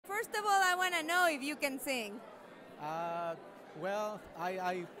to know if you can sing. Well,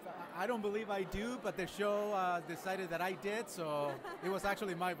 I don't believe I do, but the show decided that I did, so it was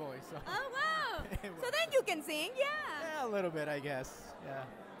actually my voice. So. Oh, wow. So then you can sing, yeah. Yeah, a little bit, I guess. Yeah.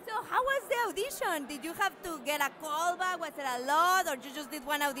 So how was the audition? Did you have to get a callback? Was it a lot, or you just did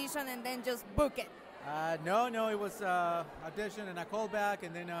one audition and then just book it? No, it was audition and a callback,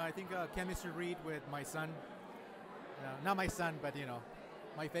 and then I think a chemistry read with my son. Not my son, but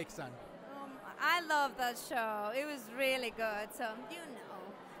my fake son. I love that show. It was really good, so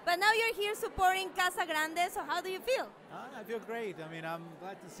But now you're here supporting Casa Grande, so how do you feel? I feel great. I mean, I'm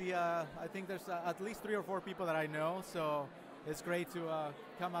glad to see, I think there's at least 3 or 4 people that I know, so it's great to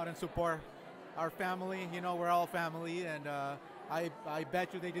come out and support our family. We're all family, and I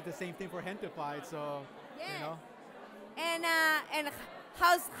bet you they did the same thing for GENTEFIED, so, And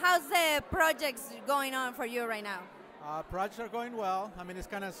how's the projects going on for you right now? Projects are going well. I mean, it's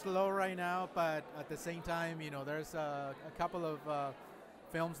kind of slow right now, but at the same time, there's a couple of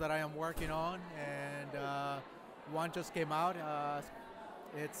films that I am working on, and one just came out.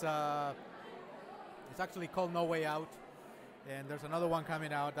 It's actually called No Way Out, and there's another one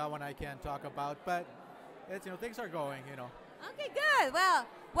coming out. That one I can't talk about, but it's things are going. Okay, good. Well,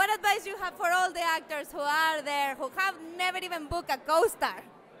 what advice you have for all the actors who are there who have never even booked a co-star?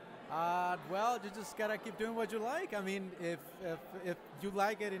 Well, you just gotta keep doing what you like. I mean, if you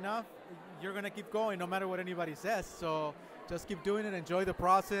like it enough, you're gonna keep going no matter what anybody says. So just keep doing it, enjoy the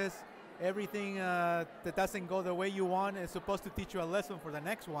process. Everything that doesn't go the way you want is supposed to teach you a lesson for the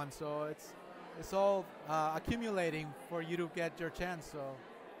next one. So it's all accumulating for you to get your chance. So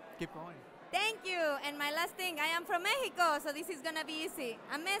keep going. Thank you. And my last thing, I am from Mexico, so this is gonna be easy.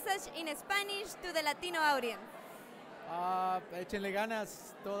 A message in Spanish to the Latino audience. Échenle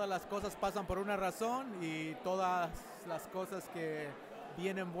ganas, todas las cosas pasan por una razón y todas las cosas que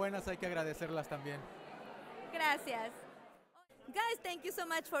vienen buenas hay que agradecerlas también. Gracias. Guys, thank you so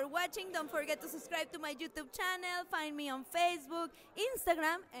much for watching. Don't forget to subscribe to my YouTube channel. Find me on Facebook,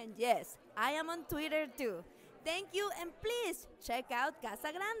 Instagram, and yes, I am on Twitter too. Thank you, and please check out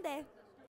Casa Grande.